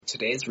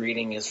Today's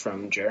reading is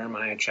from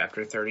Jeremiah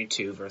chapter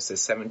 32,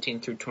 verses 17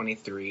 through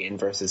 23 and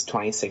verses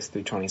 26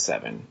 through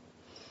 27.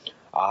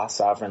 Ah,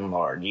 sovereign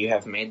Lord, you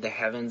have made the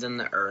heavens and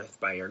the earth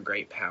by your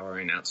great power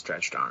and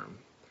outstretched arm.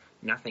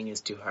 Nothing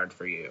is too hard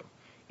for you.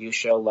 You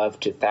show love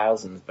to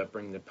thousands, but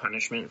bring the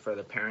punishment for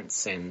the parents'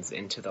 sins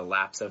into the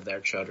laps of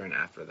their children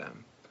after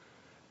them.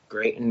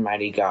 Great and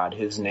mighty God,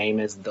 whose name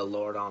is the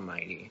Lord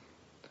Almighty.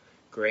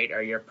 Great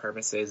are your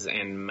purposes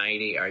and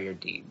mighty are your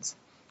deeds.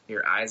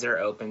 Your eyes are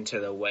open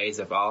to the ways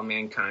of all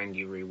mankind.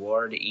 You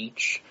reward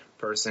each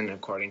person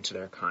according to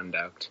their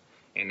conduct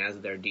and as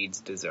their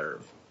deeds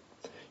deserve.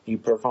 You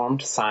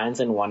performed signs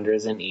and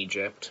wonders in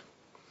Egypt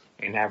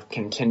and have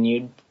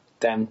continued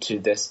them to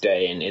this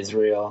day in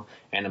Israel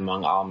and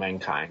among all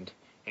mankind,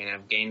 and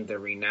have gained the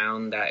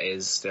renown that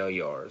is still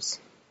yours.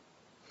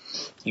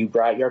 You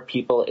brought your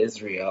people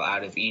Israel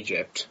out of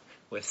Egypt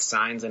with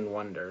signs and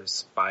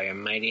wonders, by a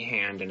mighty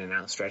hand and an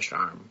outstretched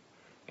arm,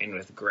 and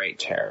with great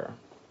terror.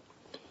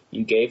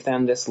 You gave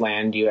them this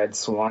land you had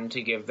sworn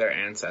to give their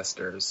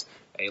ancestors,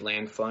 a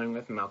land flowing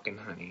with milk and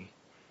honey.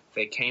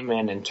 They came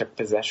in and took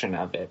possession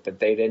of it, but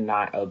they did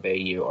not obey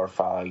you or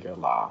follow your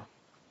law.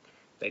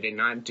 They did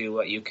not do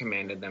what you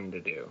commanded them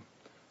to do.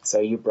 So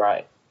you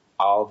brought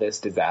all this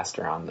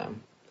disaster on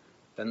them.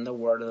 Then the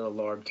word of the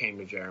Lord came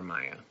to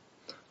Jeremiah.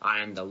 I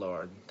am the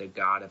Lord, the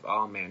God of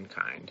all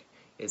mankind.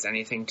 Is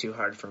anything too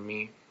hard for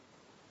me?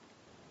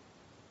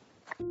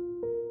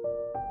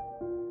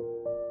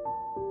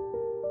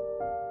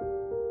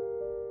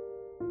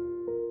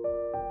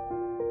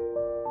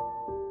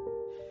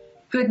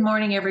 Good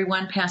morning,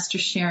 everyone. Pastor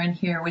Sharon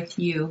here with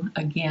you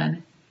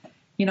again.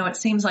 You know, it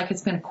seems like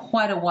it's been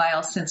quite a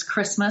while since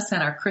Christmas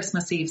and our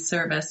Christmas Eve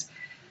service.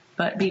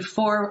 But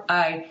before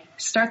I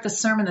start the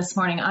sermon this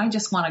morning, I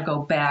just want to go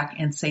back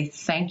and say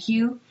thank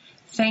you.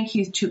 Thank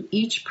you to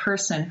each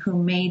person who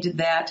made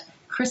that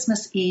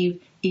Christmas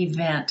Eve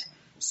event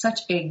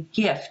such a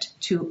gift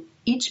to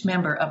each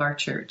member of our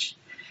church.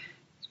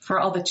 For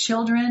all the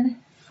children,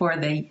 for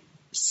the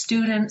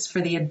students, for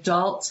the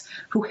adults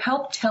who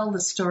helped tell the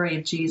story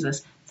of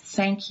Jesus,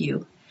 thank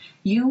you.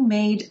 You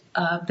made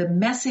the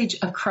message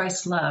of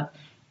Christ's love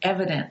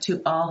evident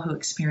to all who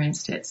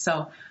experienced it.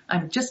 So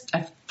I'm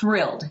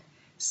thrilled,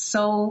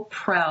 so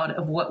proud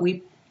of what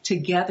we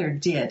together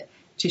did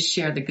to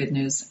share the good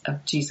news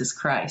of Jesus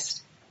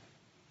Christ.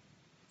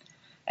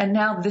 And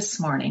now this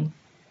morning,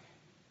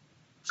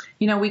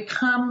 you know, we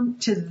come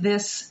to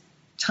this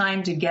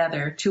time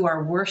together, to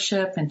our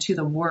worship and to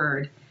the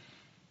Word,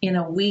 in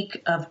a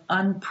week of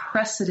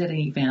unprecedented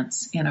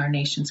events in our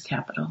nation's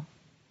capital.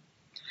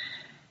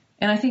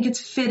 And I think it's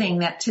fitting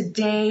that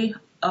today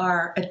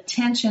our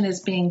attention is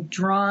being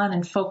drawn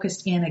and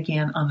focused in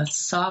again on the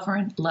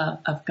sovereign love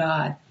of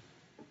God.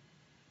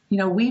 You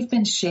know, we've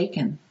been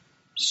shaken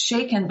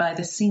by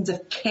the scenes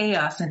of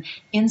chaos and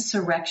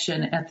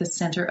insurrection at the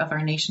center of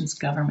our nation's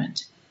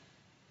government.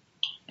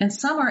 And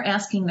some are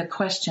asking the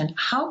question,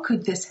 how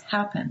could this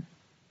happen?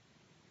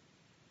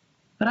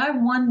 But I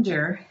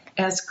wonder,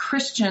 as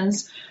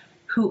Christians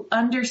who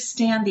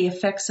understand the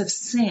effects of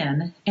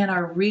sin and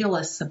are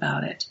realists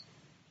about it,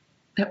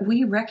 that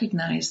we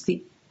recognize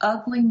the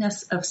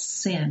ugliness of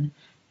sin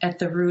at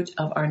the root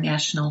of our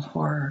national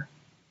horror.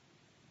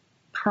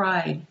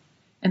 Pride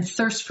and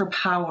thirst for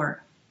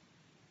power,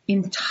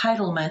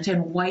 entitlement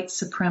and white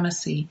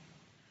supremacy,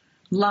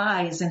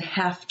 lies and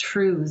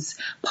half-truths,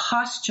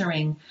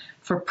 posturing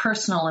for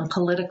personal and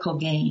political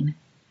gain,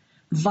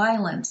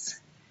 violence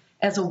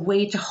as a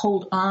way to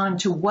hold on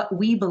to what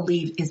we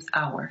believe is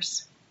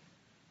ours.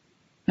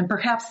 And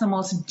perhaps the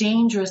most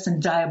dangerous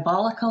and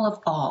diabolical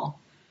of all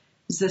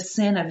is the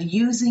sin of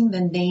using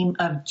the name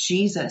of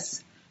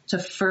Jesus to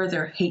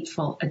further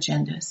hateful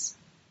agendas.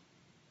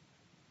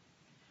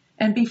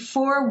 And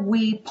before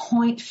we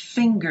point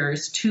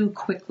fingers too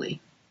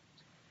quickly,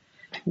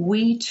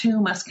 we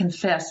too must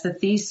confess that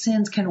these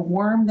sins can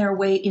worm their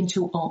way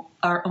into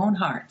our own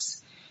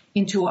hearts,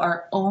 into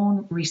our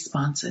own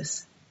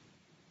responses.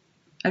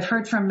 I've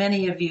heard from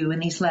many of you in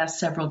these last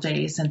several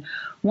days, and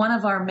one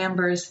of our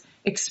members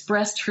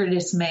expressed her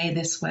dismay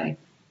this way.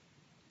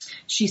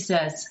 She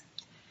says,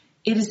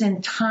 "It is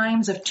in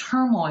times of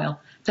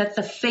turmoil that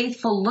the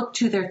faithful look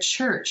to their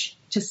church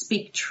to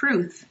speak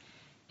truth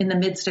in the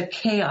midst of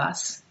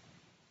chaos,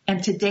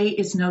 and today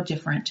is no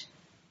different.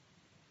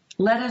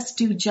 Let us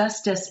do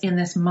justice in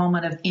this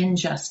moment of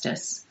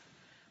injustice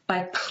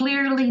by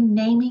clearly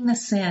naming the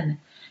sin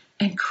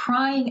and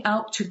crying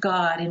out to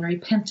God in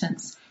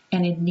repentance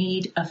and in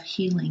need of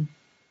healing."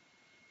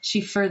 She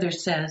further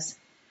says,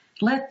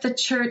 "Let the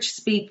church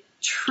speak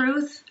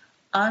truth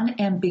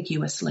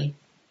unambiguously,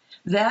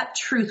 that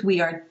truth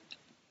we are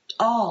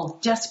all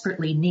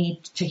desperately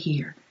need to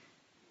hear."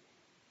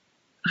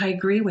 I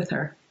agree with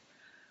her.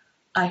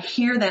 I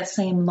hear that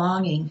same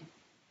longing,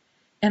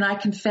 and I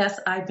confess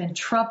I've been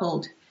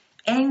troubled,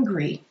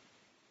 angry,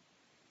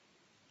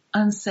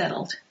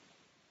 unsettled.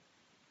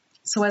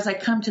 So as I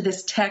come to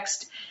this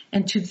text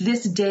and to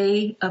this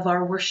day of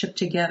our worship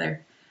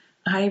together,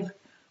 I've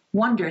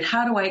wondered,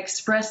 how do I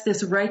express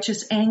this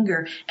righteous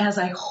anger as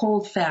I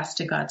hold fast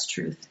to God's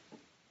truth?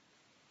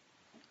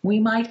 We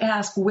might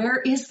ask, where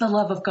is the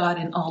love of God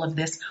in all of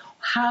this?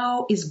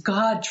 How is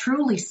God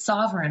truly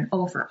sovereign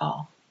over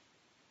all?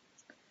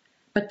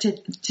 But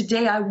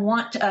today I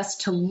want us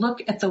to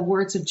look at the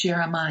words of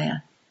Jeremiah,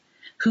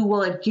 who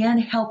will again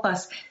help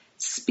us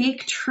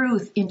speak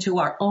truth into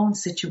our own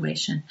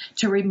situation,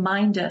 to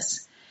remind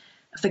us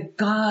of the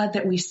God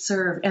that we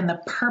serve and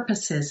the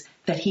purposes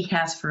that he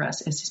has for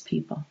us as his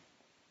people.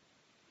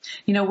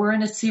 You know, we're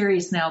in a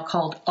series now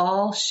called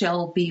All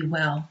Shall Be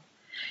Well.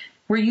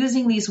 We're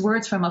using these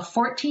words from a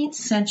 14th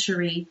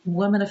century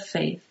woman of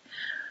faith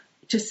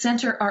to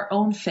center our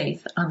own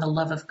faith on the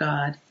love of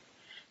God.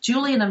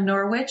 Julian of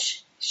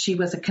Norwich, she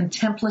was a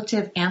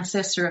contemplative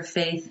ancestor of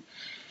faith,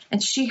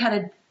 and she had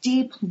a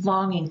deep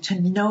longing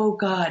to know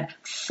God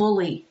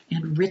fully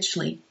and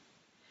richly.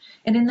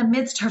 And in the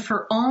midst of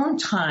her own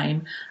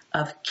time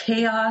of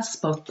chaos,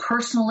 both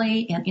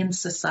personally and in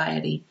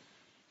society,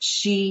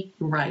 she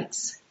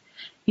writes.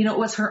 You know, it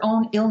was her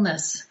own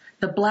illness,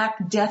 the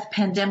Black Death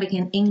pandemic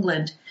in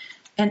England,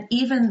 and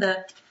even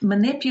the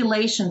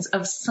manipulations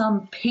of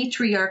some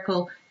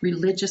patriarchal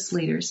religious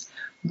leaders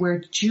where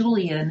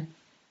Julian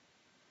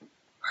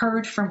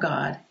heard from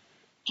God,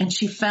 and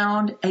she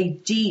found a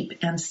deep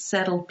and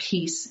settled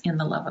peace in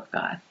the love of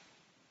God.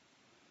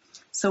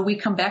 So we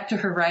come back to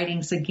her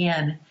writings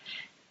again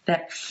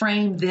that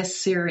frame this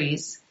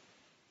series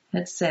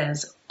that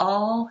says,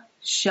 all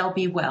shall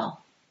be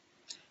well,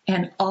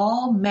 and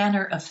all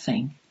manner of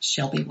thing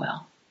shall be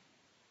well.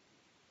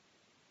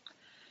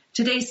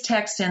 Today's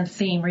text and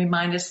theme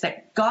remind us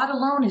that God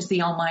alone is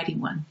the Almighty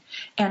One,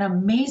 and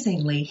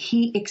amazingly,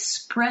 he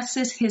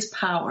expresses his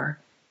power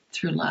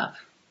through love.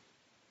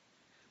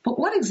 But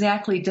what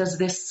exactly does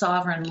this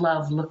sovereign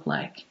love look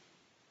like?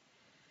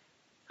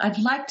 I'd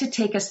like to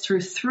take us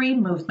through three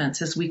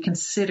movements as we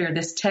consider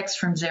this text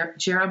from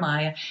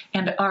Jeremiah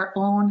and our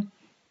own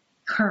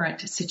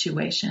current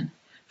situation.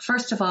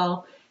 First of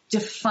all,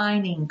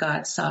 defining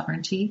God's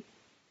sovereignty,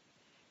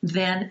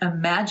 then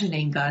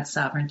imagining God's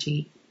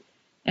sovereignty,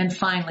 and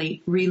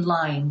finally,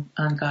 relying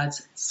on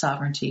God's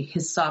sovereignty,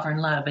 his sovereign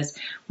love, as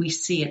we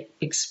see it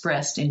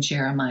expressed in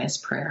Jeremiah's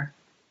prayer.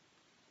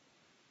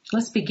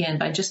 Let's begin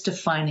by just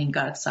defining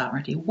God's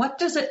sovereignty. What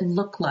does it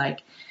look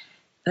like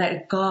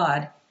that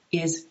God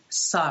is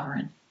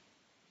sovereign?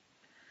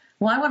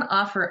 Well, I want to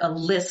offer a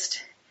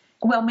list.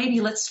 Well, maybe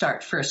let's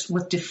start first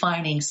with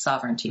defining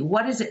sovereignty.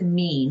 What does it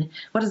mean?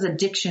 What does a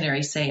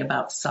dictionary say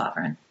about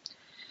sovereign?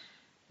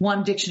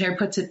 One dictionary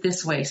puts it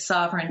this way: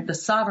 the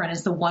sovereign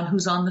is the one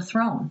who's on the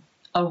throne,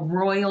 a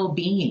royal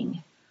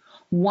being,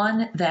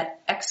 one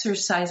that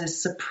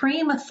exercises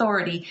supreme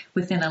authority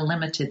within a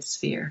limited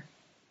sphere.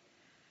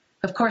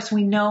 Of course,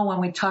 we know when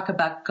we talk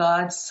about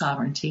God's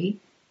sovereignty,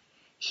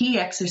 he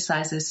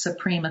exercises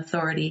supreme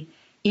authority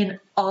in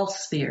all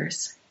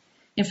spheres.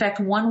 In fact,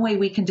 one way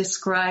we can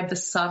describe the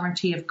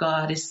sovereignty of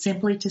God is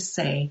simply to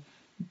say,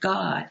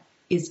 God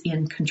is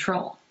in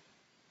control.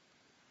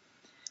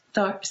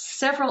 There are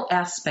several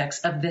aspects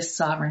of this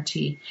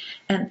sovereignty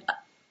and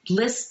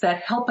lists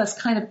that help us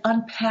kind of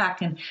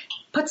unpack and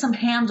put some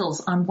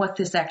handles on what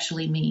this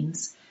actually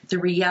means, the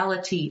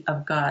reality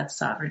of God's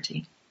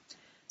sovereignty.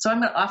 So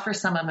I'm going to offer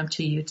some of them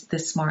to you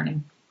this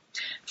morning.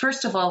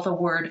 First of all, the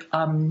word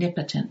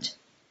omnipotent.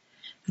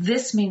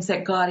 This means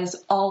that God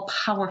is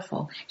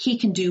all-powerful. He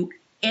can do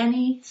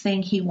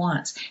anything he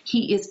wants.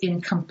 He is in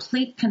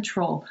complete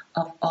control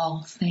of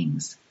all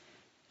things.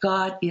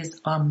 God is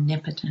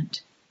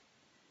omnipotent.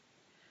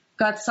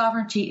 God's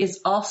sovereignty is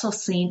also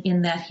seen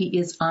in that he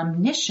is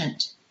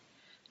omniscient,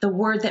 the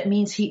word that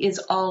means he is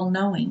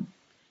all-knowing.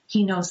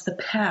 He knows the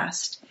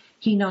past.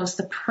 He knows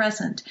the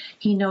present.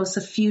 He knows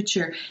the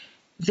future.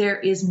 There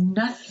is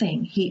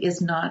nothing he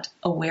is not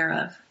aware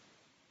of.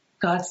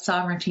 God's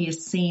sovereignty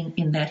is seen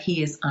in that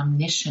he is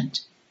omniscient.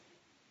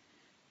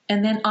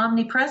 And then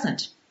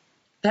omnipresent.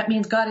 That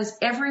means God is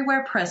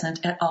everywhere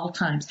present at all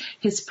times.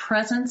 His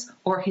presence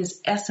or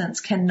his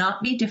essence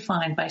cannot be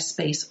defined by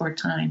space or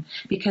time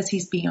because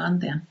he's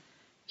beyond them.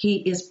 He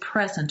is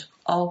present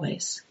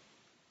always.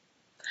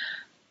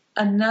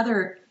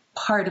 Another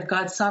part of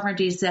God's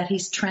sovereignty is that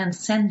he's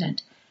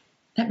transcendent.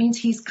 That means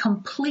he's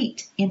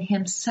complete in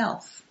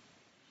himself.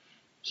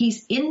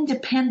 He's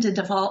independent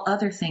of all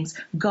other things.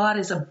 God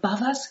is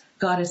above us.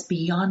 God is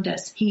beyond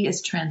us. He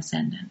is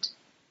transcendent.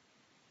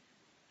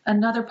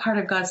 Another part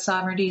of God's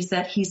sovereignty is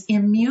that he's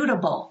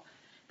immutable.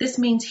 This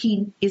means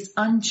he is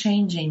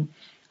unchanging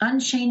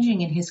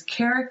in his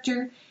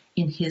character,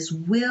 in his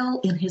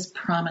will, in his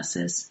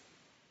promises.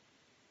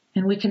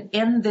 And we can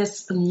end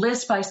this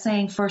list by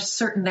saying for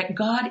certain that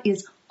God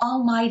is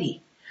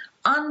almighty,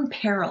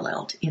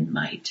 unparalleled in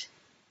might.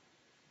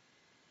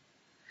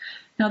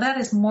 Now that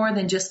is more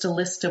than just a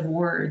list of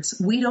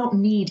words. We don't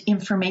need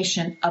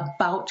information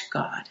about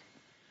God.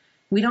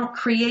 We don't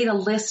create a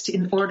list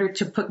in order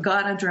to put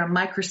God under a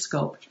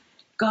microscope.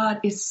 God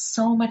is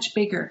so much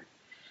bigger.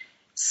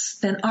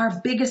 than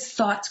our biggest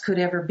thoughts could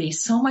ever be,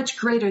 so much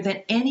greater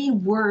than any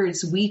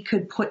words we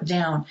could put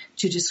down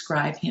to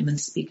describe him and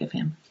speak of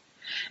him.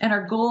 And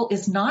our goal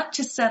is not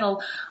to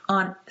settle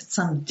on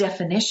some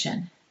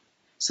definition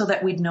so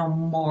that we'd know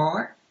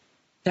more,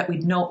 that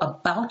we'd know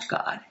about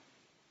God.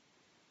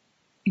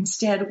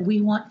 Instead,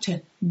 we want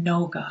to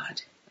know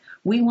God.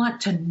 We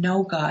want to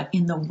know God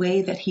in the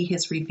way that he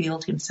has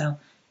revealed himself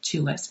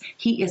to us.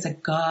 He is a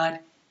God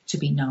to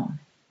be known.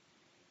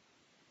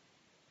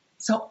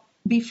 So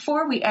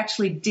before we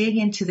actually dig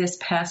into this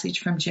passage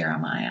from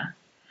Jeremiah,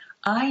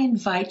 I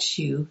invite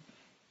you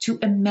to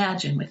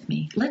imagine with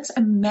me. Let's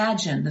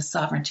imagine the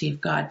sovereignty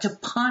of God, to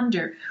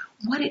ponder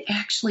what it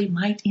actually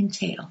might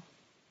entail.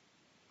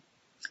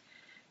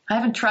 I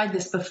haven't tried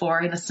this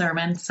before in a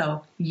sermon,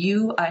 so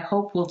you, I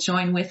hope, will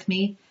join with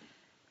me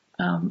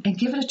and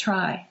give it a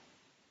try.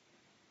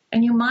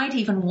 And you might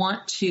even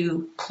want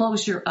to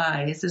close your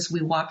eyes as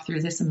we walk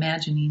through this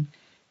imagining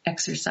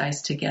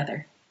exercise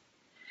together.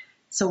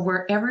 So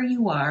wherever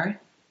you are,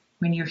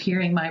 when you're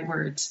hearing my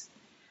words,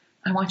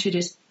 I want you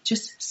to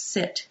just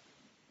sit.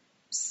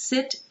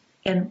 Sit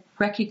and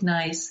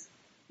recognize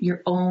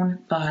your own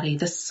body,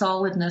 the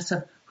solidness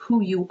of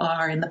who you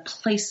are and the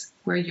place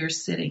where you're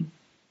sitting.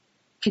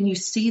 Can you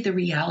see the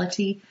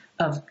reality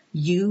of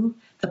you,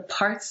 the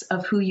parts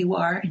of who you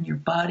are in your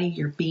body,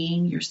 your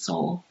being, your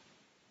soul?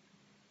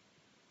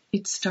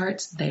 It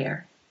starts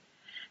there.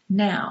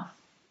 Now,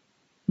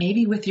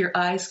 maybe with your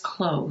eyes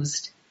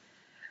closed,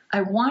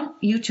 I want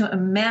you to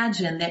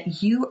imagine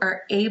that you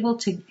are able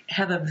to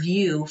have a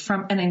view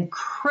from an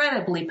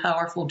incredibly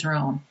powerful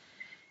drone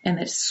and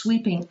that's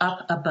sweeping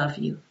up above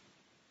you.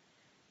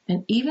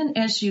 And even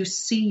as you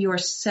see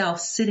yourself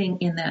sitting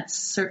in that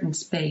certain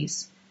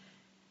space,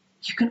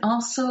 you can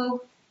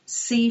also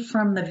see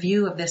from the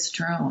view of this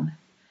drone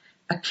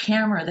a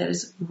camera that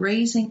is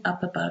raising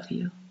up above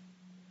you.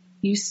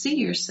 You see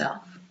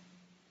yourself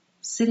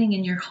sitting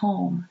in your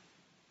home,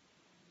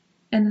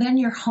 and then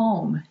your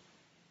home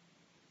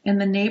and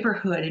the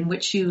neighborhood in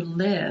which you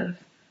live,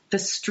 the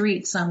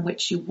streets on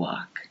which you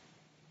walk.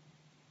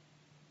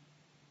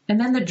 And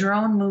then the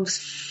drone moves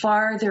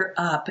farther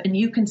up and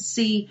you can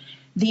see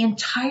the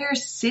entire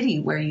city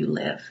where you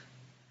live,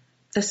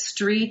 the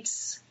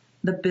streets,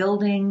 the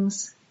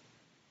buildings,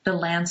 the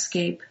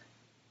landscape.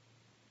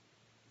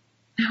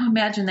 Now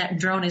imagine that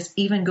drone is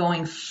even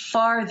going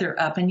farther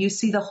up and you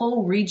see the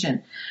whole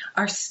region,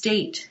 our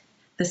state,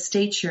 the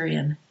state you're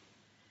in.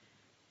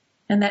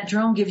 And that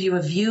drone gives you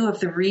a view of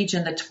the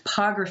region, the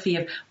topography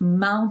of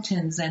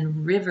mountains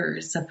and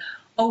rivers, of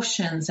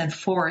oceans and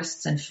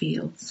forests and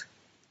fields.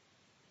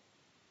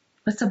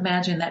 Let's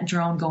imagine that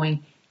drone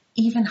going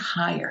even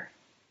higher,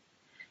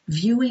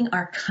 viewing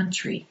our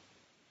country,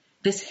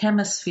 this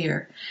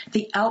hemisphere,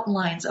 the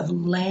outlines of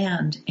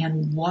land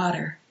and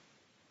water.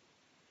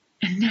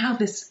 And now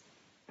this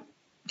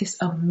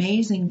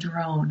amazing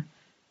drone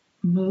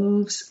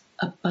moves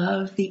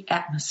above the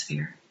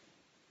atmosphere.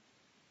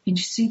 And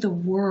you see the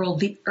world,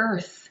 the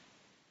earth,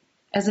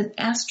 as an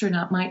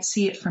astronaut might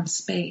see it from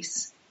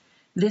space.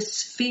 This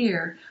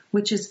sphere,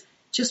 which is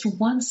just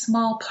one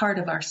small part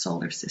of our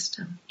solar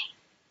system.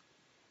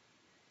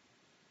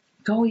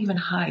 Go even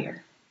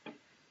higher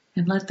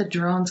and let the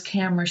drone's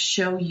camera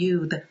show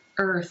you the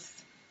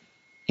earth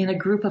in a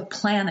group of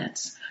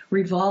planets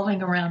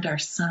revolving around our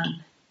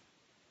sun.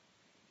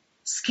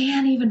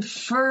 Scan even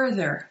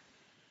further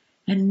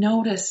and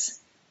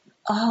notice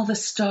all the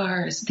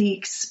stars, the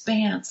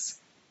expanse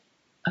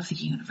of the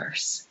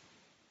universe.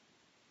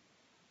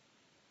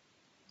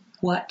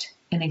 What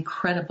an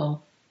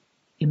incredible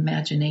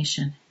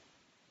imagination.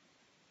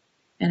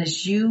 And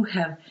as you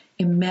have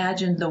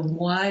imagined the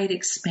wide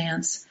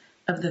expanse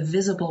of the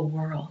visible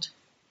world,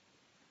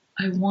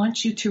 I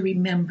want you to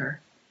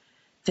remember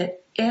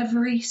that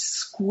every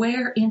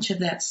square inch of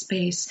that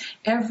space,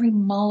 every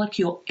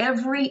molecule,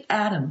 every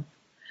atom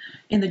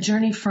in the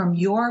journey from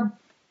your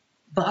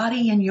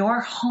body and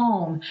your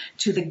home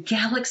to the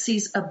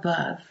galaxies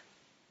above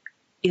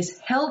is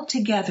held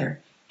together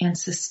and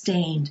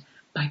sustained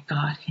by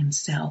God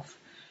himself.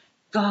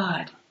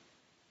 God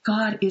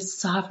is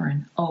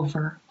sovereign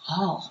over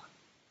all.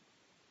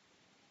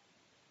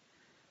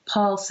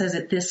 Paul says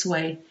it this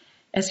way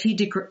as he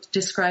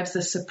describes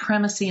the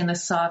supremacy and the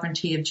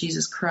sovereignty of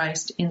Jesus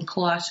Christ in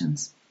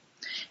Colossians.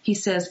 He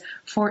says,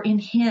 "For in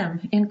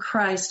him, in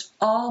Christ,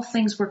 all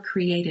things were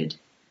created,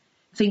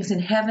 things in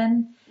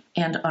heaven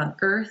and on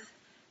earth,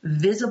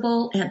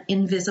 visible and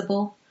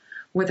invisible,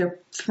 whether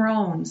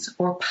thrones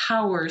or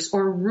powers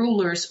or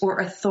rulers or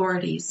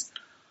authorities.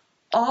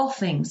 All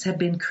things have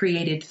been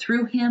created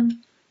through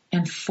him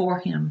and for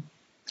him.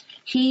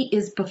 He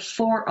is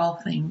before all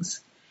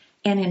things,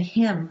 and in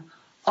him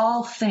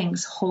all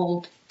things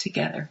hold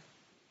together."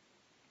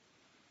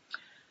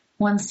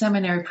 One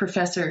seminary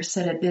professor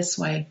said it this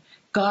way: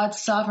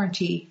 God's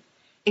sovereignty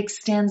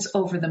extends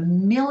over the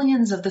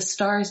millions of the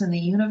stars in the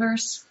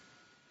universe,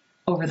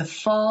 over the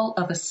fall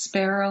of a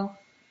sparrow,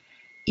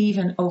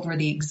 even over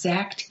the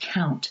exact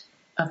count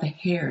of the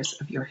hairs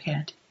of your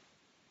head.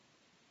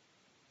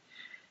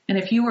 And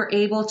if you were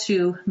able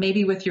to,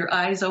 maybe with your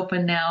eyes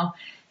open now,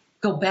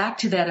 go back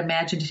to that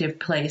imaginative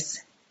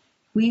place,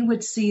 we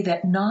would see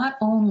that not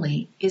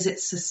only is it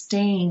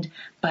sustained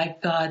by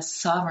God's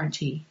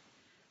sovereignty,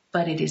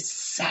 but it is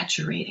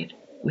saturated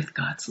with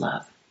God's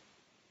love.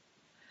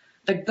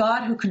 The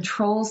God who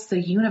controls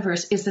the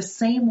universe is the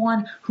same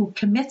one who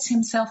commits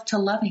himself to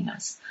loving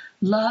us.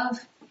 Love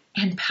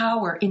and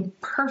power in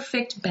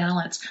perfect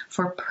balance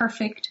for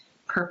perfect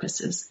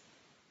purposes.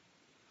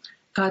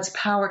 God's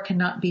power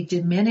cannot be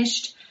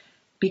diminished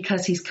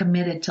because he's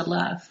committed to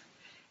love.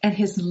 And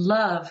his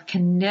love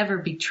can never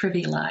be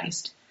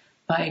trivialized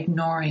by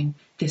ignoring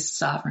this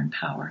sovereign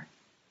power.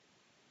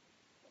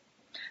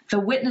 The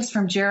witness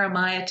from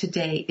Jeremiah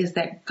today is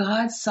that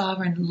God's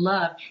sovereign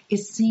love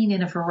is seen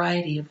in a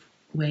variety of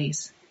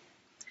ways.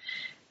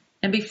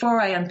 And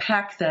before I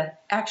unpack the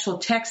actual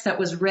text that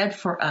was read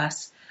for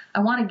us,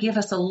 I want to give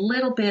us a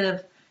little bit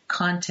of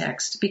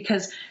context,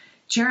 because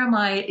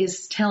Jeremiah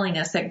is telling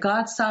us that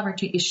God's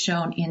sovereignty is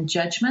shown in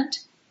judgment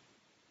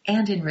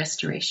and in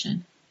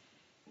restoration,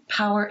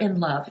 power and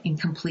love in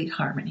complete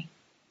harmony.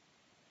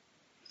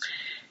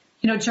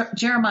 You know,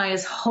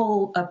 Jeremiah's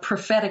whole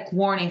prophetic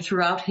warning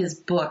throughout his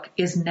book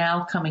is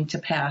now coming to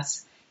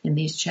pass in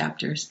these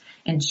chapters,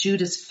 and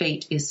Judah's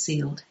fate is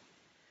sealed.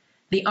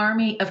 The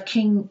army of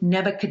King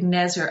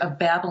Nebuchadnezzar of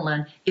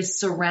Babylon is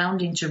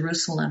surrounding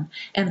Jerusalem,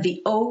 and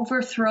the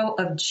overthrow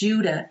of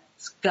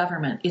Judah's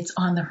government, it's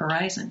on the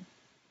horizon.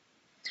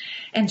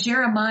 And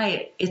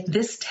Jeremiah, in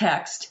this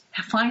text,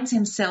 finds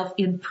himself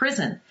in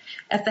prison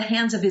at the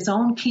hands of his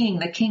own king,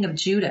 the king of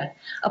Judah,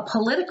 a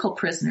political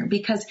prisoner,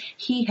 because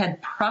he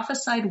had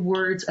prophesied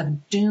words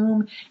of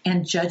doom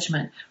and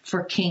judgment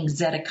for King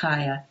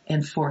Zedekiah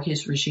and for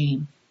his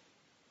regime.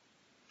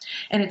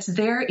 And it's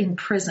there in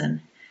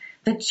prison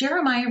that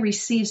Jeremiah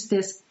receives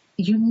this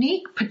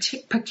unique,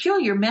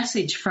 peculiar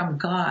message from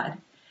God.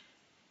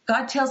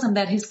 God tells him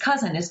that his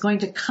cousin is going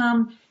to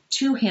come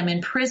to him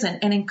in prison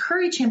and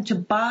encourage him to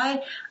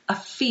buy a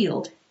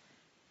field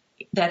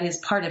that is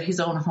part of his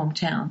own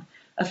hometown,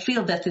 a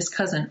field that this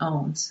cousin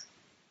owns.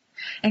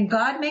 And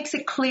God makes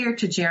it clear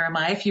to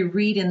Jeremiah, if you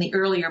read in the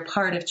earlier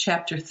part of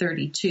chapter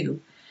 32,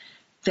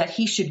 that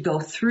he should go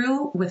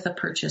through with the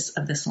purchase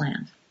of this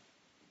land.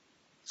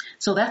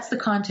 So that's the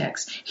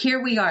context. Here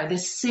we are,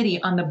 this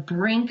city on the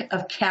brink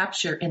of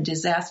capture and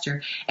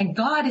disaster, and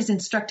God is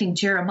instructing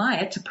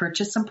Jeremiah to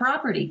purchase some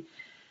property.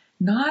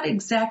 Not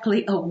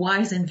exactly a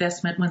wise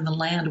investment when the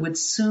land would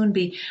soon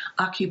be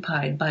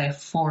occupied by a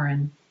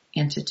foreign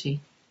entity.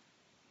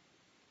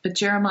 But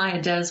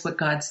Jeremiah does what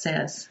God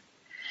says.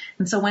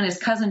 And so when his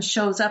cousin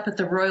shows up at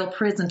the royal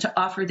prison to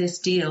offer this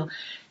deal,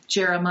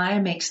 Jeremiah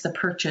makes the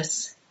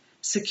purchase,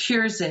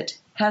 secures it,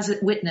 has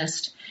it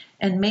witnessed,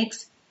 and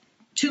makes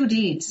 2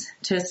 deeds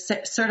to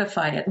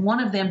certify it. One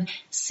of them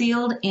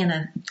sealed in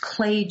a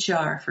clay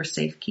jar for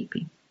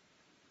safekeeping.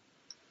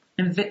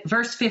 And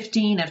verse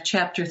 15 of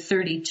chapter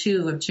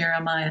 32 of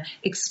Jeremiah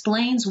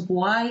explains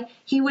why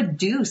he would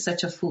do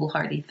such a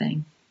foolhardy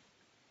thing.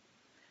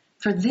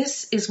 For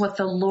this is what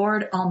the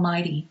Lord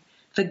Almighty,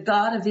 the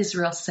God of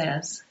Israel,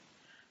 says: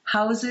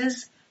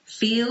 houses,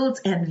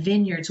 fields, and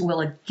vineyards will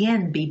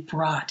again be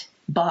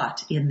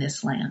bought in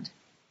this land.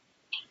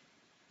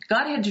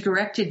 God had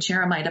directed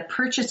Jeremiah to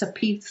purchase a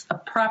piece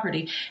of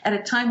property at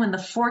a time when the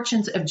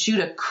fortunes of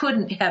Judah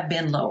couldn't have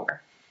been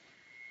lower.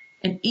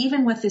 And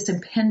even with this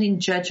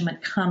impending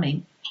judgment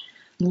coming,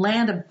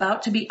 land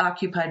about to be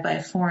occupied by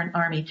a foreign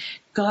army,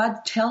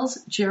 God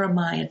tells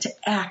Jeremiah to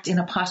act in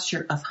a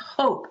posture of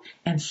hope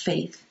and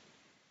faith.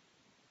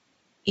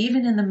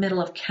 Even in the middle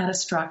of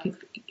catastrophic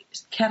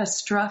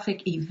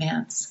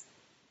events,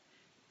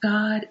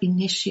 God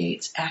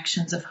initiates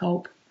actions of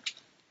hope.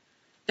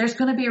 There's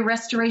going to be a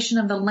restoration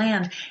of the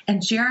land,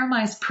 and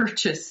Jeremiah's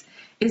purchase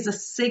is a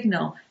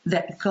signal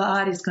that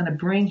God is going to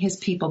bring his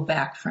people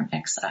back from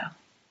exile.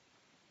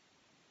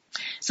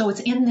 So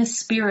it's in this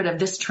spirit of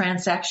this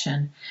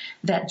transaction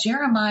that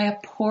Jeremiah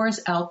pours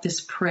out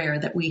this prayer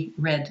that we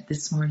read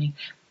this morning.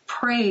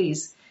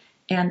 Praise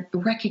and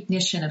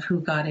recognition of who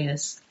God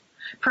is.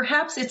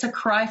 Perhaps it's a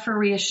cry for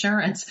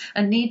reassurance,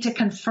 a need to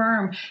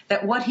confirm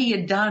that what he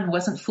had done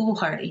wasn't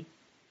foolhardy.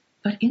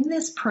 But in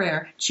this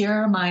prayer,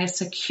 Jeremiah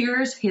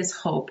secures his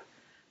hope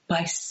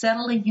by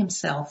settling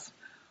himself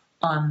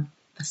on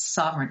the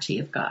sovereignty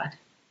of God.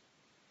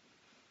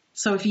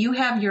 So if you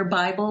have your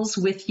Bibles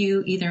with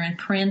you, either in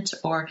print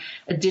or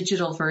a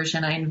digital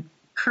version, I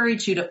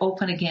encourage you to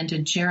open again to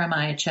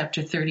Jeremiah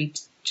chapter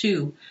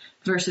 32,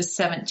 verses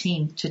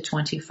 17 to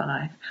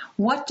 25.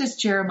 What does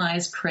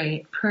Jeremiah's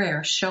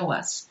prayer show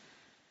us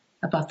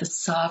about the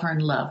sovereign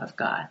love of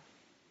God?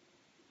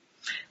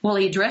 Well,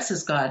 he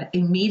addresses God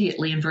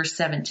immediately in verse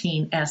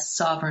 17 as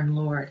sovereign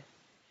Lord.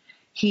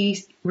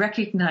 He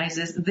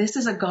recognizes this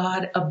is a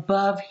God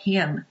above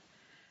him,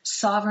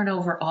 sovereign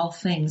over all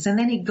things. And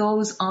then he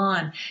goes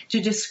on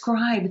to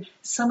describe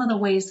some of the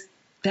ways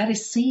that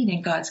is seen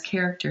in God's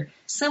character,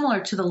 similar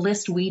to the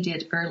list we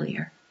did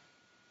earlier.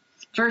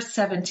 Verse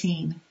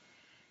 17,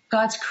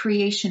 God's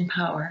creation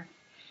power.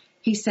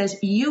 He says,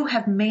 you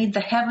have made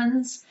the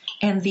heavens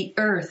and the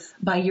earth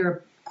by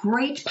your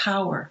great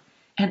power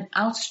and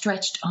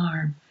outstretched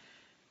arm.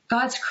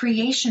 God's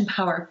creation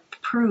power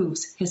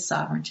proves his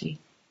sovereignty.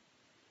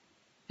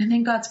 And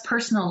then God's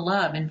personal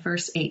love in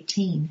verse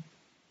 18.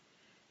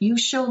 You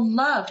show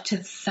love to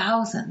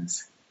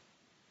thousands.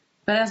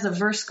 But as the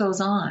verse goes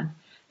on,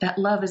 that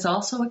love is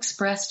also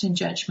expressed in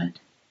judgment.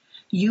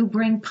 You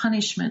bring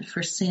punishment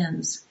for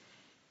sins,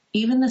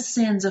 even the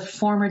sins of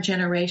former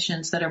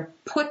generations that are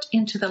put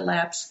into the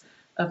laps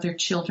of their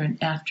children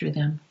after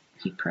them,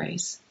 he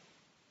prays.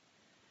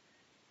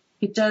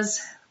 It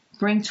does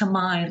bring to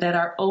mind that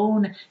our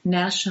own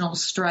national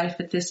strife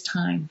at this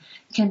time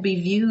can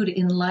be viewed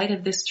in light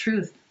of this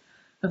truth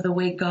of the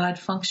way God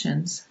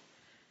functions,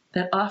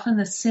 that often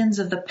the sins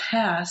of the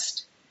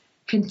past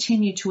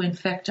continue to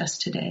infect us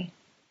today.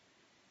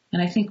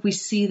 And I think we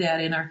see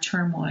that in our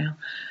turmoil,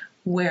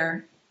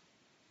 where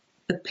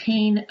the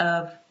pain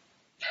of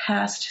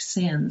past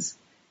sins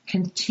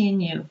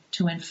continue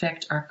to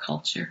infect our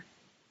culture.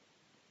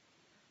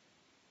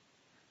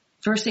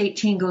 Verse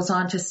 18 goes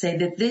on to say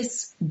that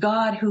this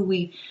God who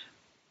we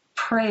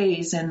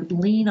praise and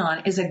lean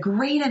on is a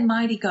great and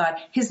mighty God.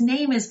 His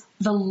name is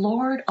the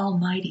Lord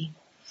Almighty.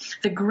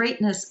 The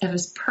greatness of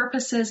his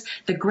purposes,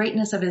 the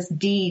greatness of his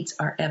deeds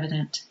are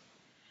evident.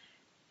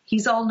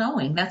 He's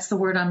all-knowing. That's the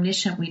word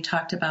omniscient we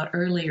talked about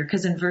earlier,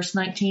 because in verse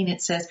 19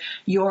 it says,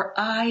 your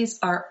eyes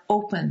are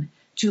open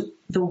to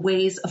the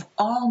ways of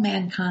all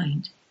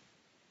mankind.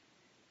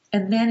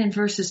 And then in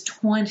verses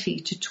 20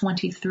 to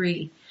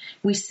 23,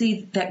 we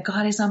see that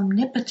God is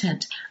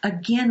omnipotent.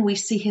 Again, we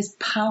see his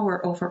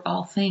power over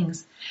all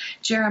things.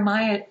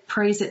 Jeremiah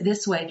prays it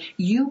this way,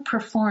 you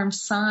perform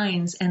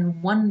signs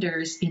and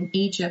wonders in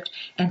Egypt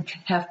and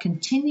have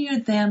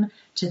continued them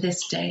to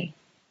this day.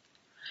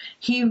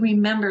 He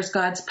remembers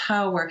God's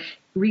power,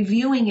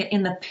 reviewing it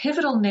in the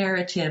pivotal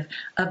narrative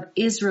of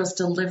Israel's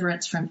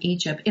deliverance from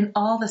Egypt, in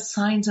all the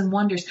signs and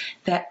wonders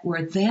that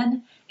were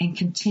then and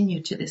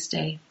continue to this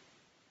day.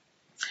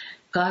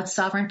 God's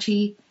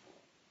sovereignty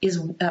is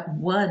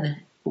one.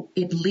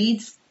 It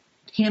leads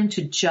him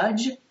to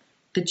judge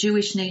the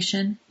Jewish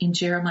nation in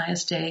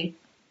Jeremiah's day,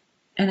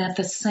 and at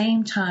the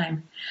same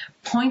time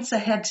points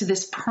ahead to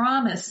this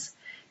promise,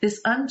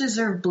 this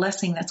undeserved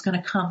blessing that's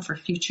going to come for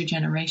future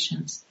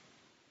generations.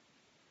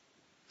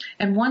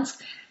 And once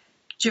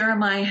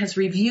Jeremiah has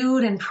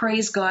reviewed and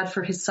praised God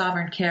for his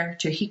sovereign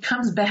character, he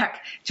comes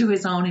back to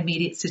his own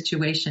immediate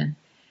situation.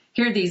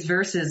 Here are these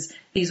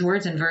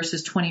words in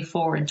verses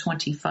 24 and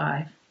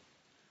 25.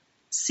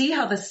 See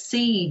how the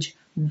siege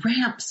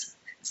ramps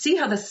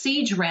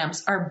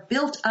are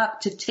built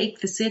up to take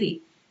the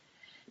city.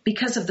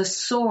 Because of the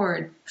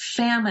sword,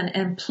 famine,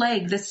 and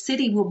plague, the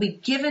city will be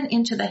given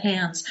into the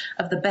hands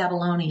of the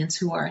Babylonians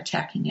who are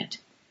attacking it.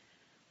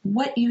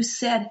 What you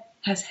said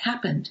has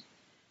happened,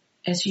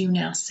 as you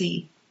now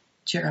see,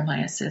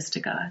 Jeremiah says to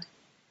God.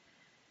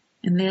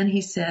 And then he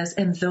says,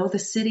 and though the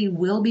city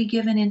will be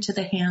given into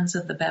the hands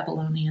of the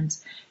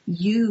Babylonians,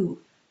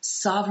 you,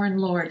 sovereign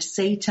Lord,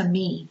 say to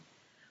me,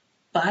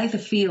 buy the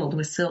field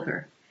with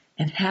silver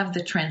and have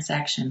the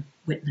transaction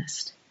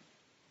witnessed.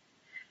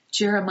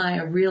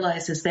 Jeremiah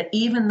realizes that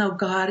even though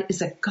God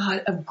is a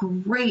God of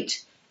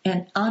great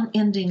and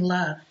unending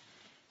love,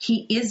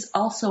 he is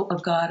also a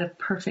God of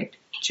perfect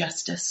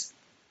justice.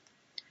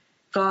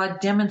 God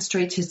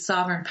demonstrates his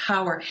sovereign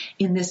power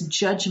in this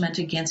judgment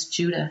against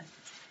Judah,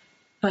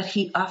 but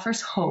he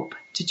offers hope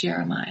to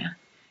Jeremiah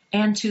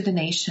and to the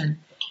nation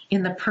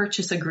in the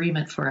purchase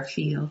agreement for a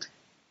field.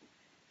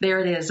 There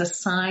it is, a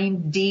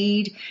signed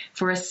deed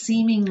for a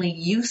seemingly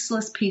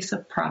useless piece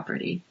of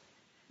property,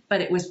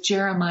 but it was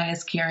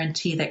Jeremiah's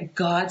guarantee that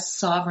God's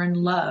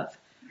sovereign love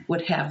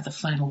would have the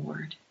final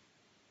word.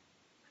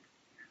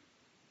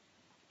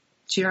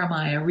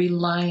 Jeremiah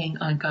relying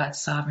on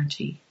God's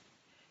sovereignty.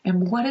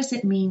 And what does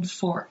it mean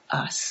for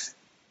us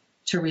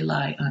to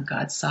rely on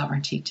God's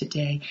sovereignty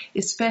today,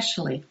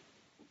 especially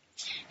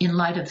in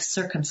light of the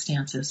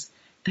circumstances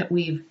that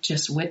we've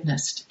just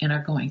witnessed and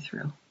are going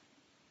through?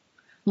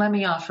 Let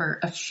me offer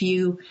a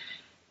few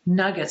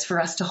nuggets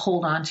for us to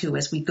hold on to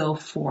as we go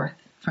forth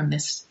from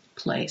this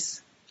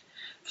place.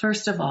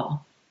 First of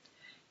all,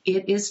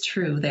 it is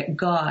true that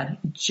God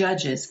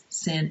judges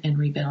sin and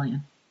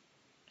rebellion.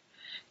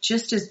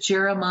 Just as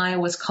Jeremiah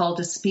was called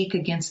to speak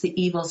against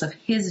the evils of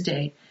his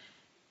day,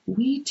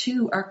 we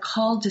too are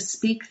called to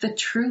speak the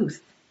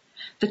truth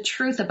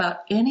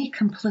about any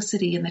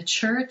complicity in the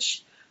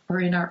church or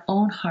in our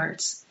own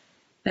hearts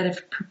that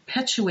have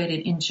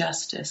perpetuated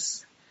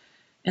injustice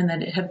and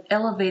that have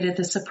elevated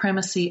the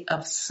supremacy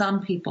of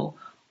some people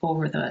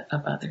over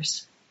of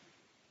others.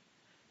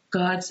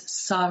 God's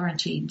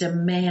sovereignty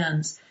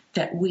demands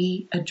that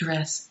we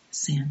address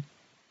sin.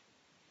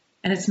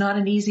 And it's not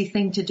an easy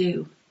thing to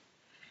do.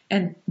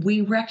 And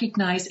we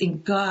recognize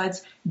in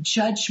God's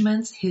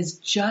judgments, his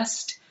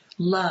just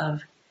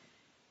love,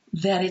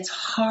 that it's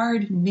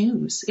hard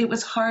news. It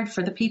was hard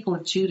for the people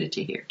of Judah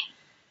to hear.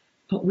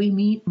 But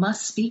we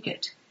must speak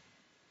it,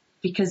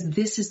 because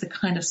this is the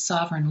kind of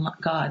sovereign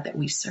God that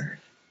we serve.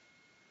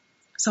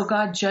 So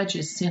God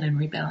judges sin and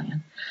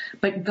rebellion.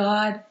 But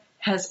God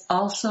is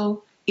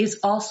also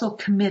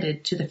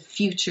committed to the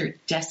future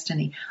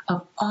destiny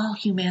of all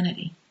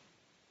humanity.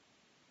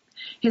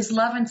 His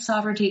love and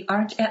sovereignty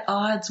aren't at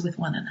odds with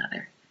one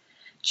another.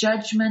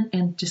 Judgment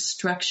and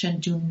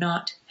destruction do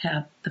not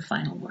have the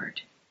final word.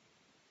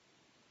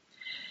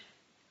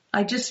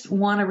 I just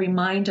want to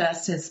remind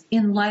us, as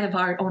in light of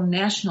our own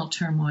national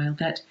turmoil,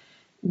 that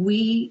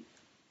we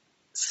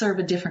serve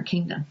a different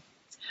kingdom.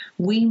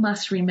 We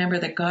must remember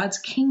that God's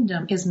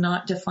kingdom is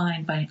not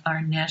defined by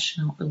our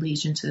national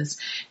allegiances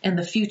and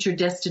the future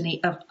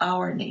destiny of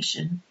our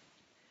nation.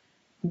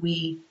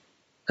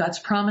 God's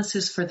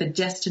promises for the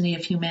destiny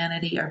of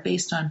humanity are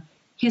based on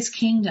his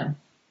kingdom,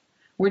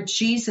 where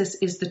Jesus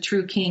is the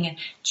true king and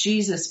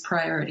Jesus'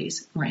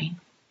 priorities reign.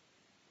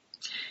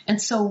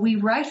 And so we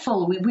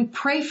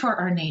pray for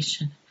our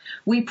nation.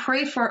 We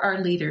pray for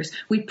our leaders.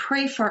 We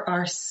pray for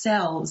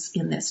ourselves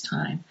in this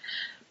time.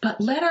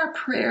 But let our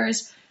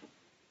prayers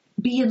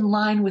be in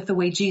line with the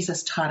way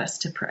Jesus taught us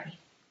to pray.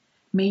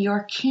 May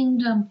your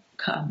kingdom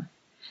come.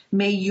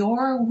 May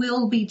your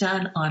will be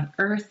done on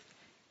earth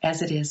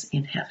as it is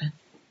in heaven.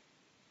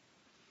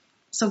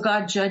 So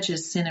God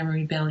judges sin and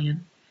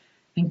rebellion,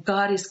 and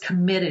God is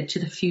committed to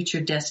the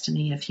future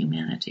destiny of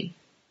humanity.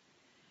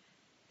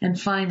 And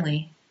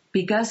finally,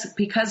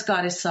 because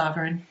God is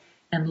sovereign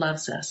and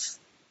loves us,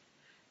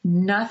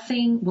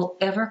 nothing will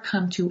ever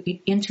come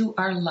into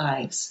our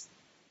lives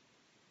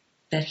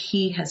that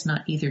he has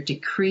not either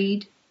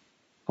decreed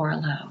or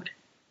allowed.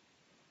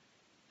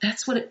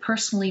 That's what it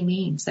personally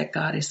means that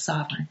God is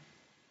sovereign.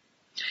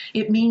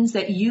 It means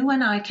that you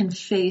and I can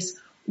face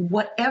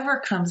whatever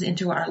comes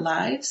into our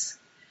lives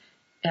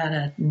at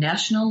a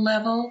national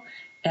level,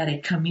 at a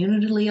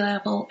community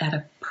level, at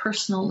a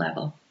personal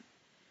level,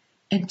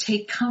 and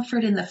take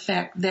comfort in the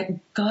fact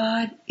that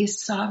God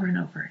is sovereign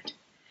over it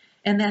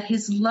and that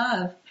his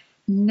love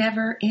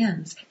never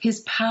ends.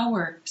 His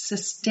power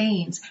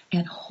sustains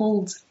and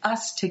holds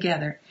us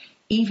together,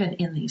 even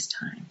in these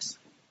times.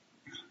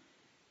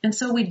 And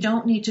so we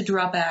don't need to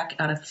draw back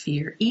out of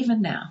fear,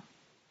 even now.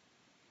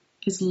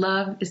 His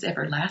love is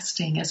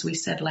everlasting, as we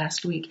said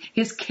last week.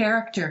 His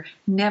character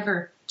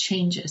never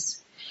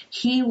changes.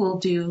 He will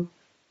do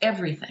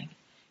everything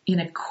in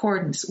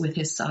accordance with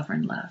his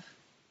sovereign love.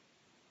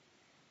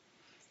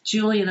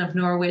 Julian of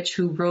Norwich,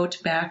 who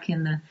wrote back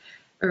in the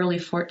early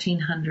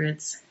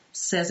 1400s,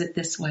 says it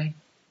this way: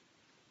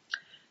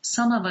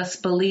 some of us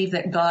believe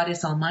that God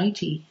is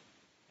almighty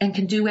and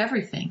can do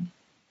everything,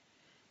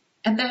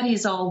 and that he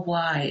is all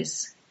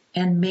wise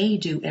and may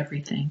do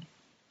everything,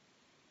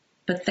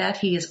 but that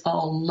he is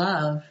all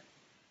love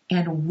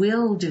and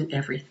will do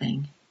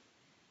everything,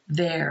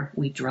 there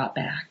we draw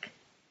back.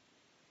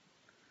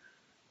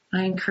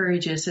 I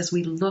encourage us, as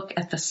we look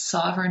at the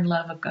sovereign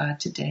love of God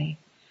today,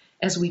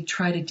 as we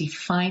try to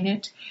define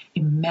it,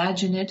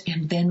 imagine it,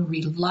 and then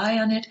rely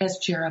on it as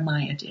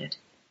Jeremiah did,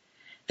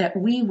 that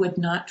we would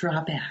not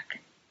draw back,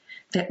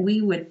 that we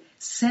would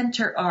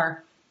center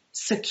our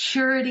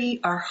security,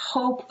 our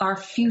hope, our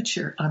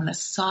future on the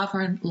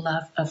sovereign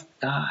love of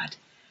God,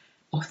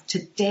 both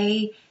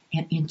today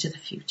and into the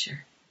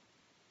future.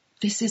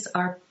 This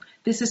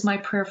is my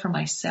prayer for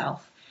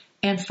myself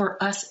and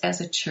for us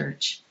as a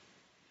church.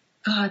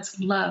 God's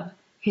love,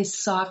 his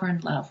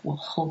sovereign love, will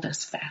hold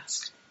us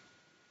fast.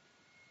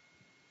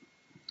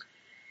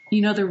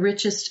 You know, the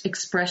richest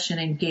expression,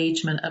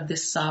 engagement of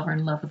this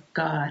sovereign love of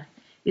God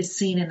is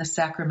seen in the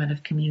sacrament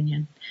of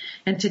communion.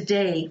 And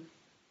today,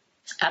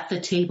 at the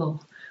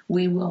table,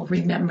 we will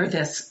remember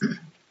this.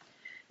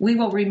 We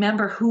will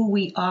remember who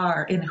we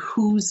are and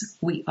whose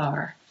we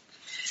are.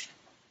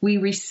 We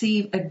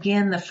receive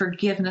again the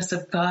forgiveness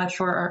of God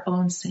for our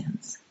own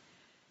sins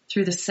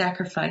through the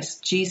sacrifice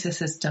Jesus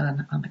has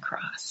done on the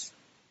cross.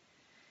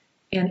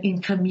 And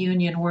in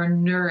communion, we're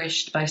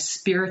nourished by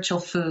spiritual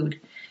food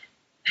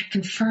that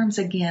confirms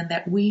again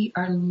that we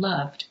are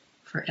loved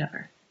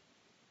forever.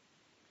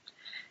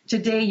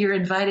 Today, you're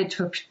invited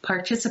to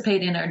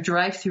participate in our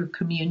drive-through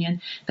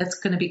communion that's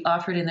going to be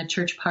offered in the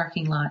church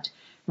parking lot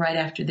right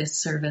after this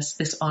service,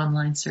 this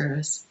online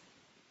service.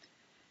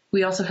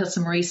 We also have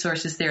some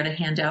resources there to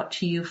hand out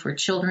to you for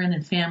children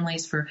and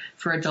families, for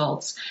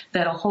adults,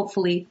 that'll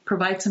hopefully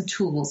provide some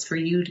tools for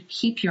you to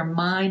keep your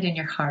mind and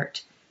your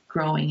heart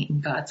growing in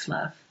God's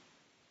love.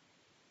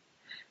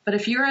 But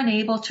if you're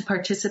unable to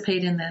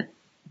participate in the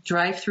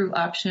drive-through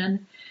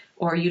option,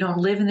 or you don't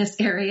live in this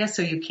area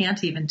so you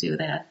can't even do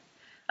that,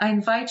 I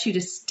invite you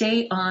to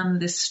stay on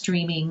this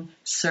streaming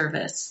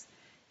service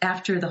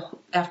after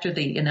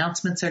the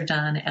announcements are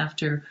done,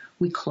 after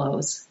we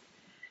close,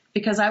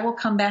 because I will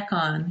come back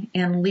on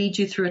and lead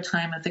you through a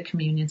time of the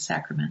communion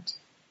sacrament.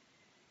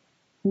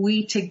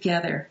 We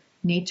together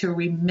need to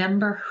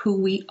remember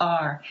who we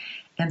are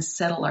and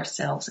settle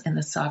ourselves in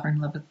the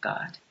sovereign love of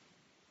God.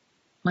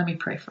 Let me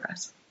pray for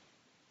us.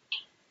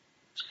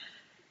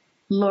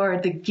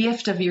 Lord, the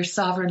gift of your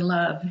sovereign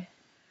love,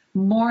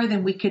 more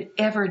than we could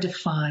ever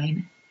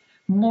define,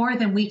 more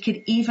than we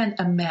could even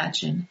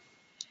imagine.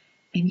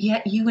 And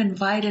yet you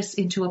invite us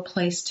into a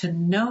place to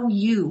know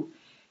you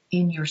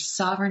in your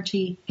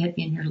sovereignty and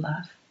in your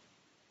love.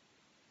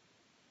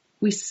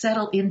 We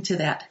settle into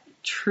that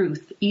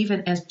truth,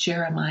 even as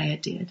Jeremiah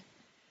did,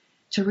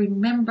 to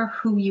remember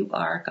who you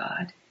are,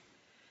 God,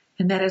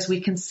 and that as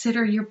we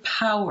consider your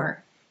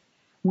power,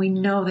 we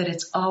know that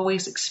it's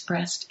always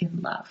expressed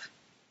in love.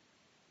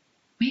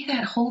 May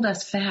that hold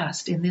us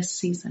fast in this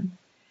season.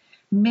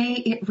 May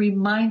it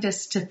remind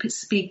us to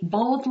speak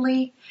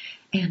boldly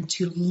and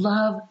to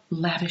love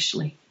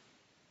lavishly.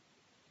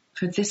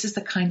 For this is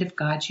the kind of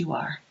God you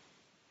are.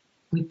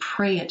 We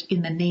pray it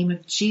in the name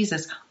of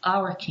Jesus,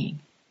 our King.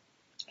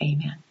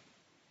 Amen.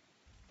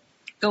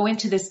 Go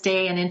into this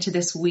day and into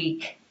this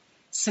week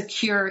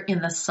secure in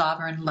the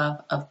sovereign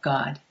love of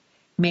God.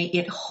 May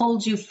it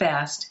hold you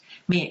fast.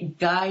 May it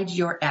guide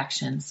your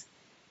actions.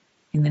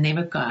 In the name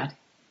of God,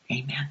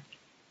 amen.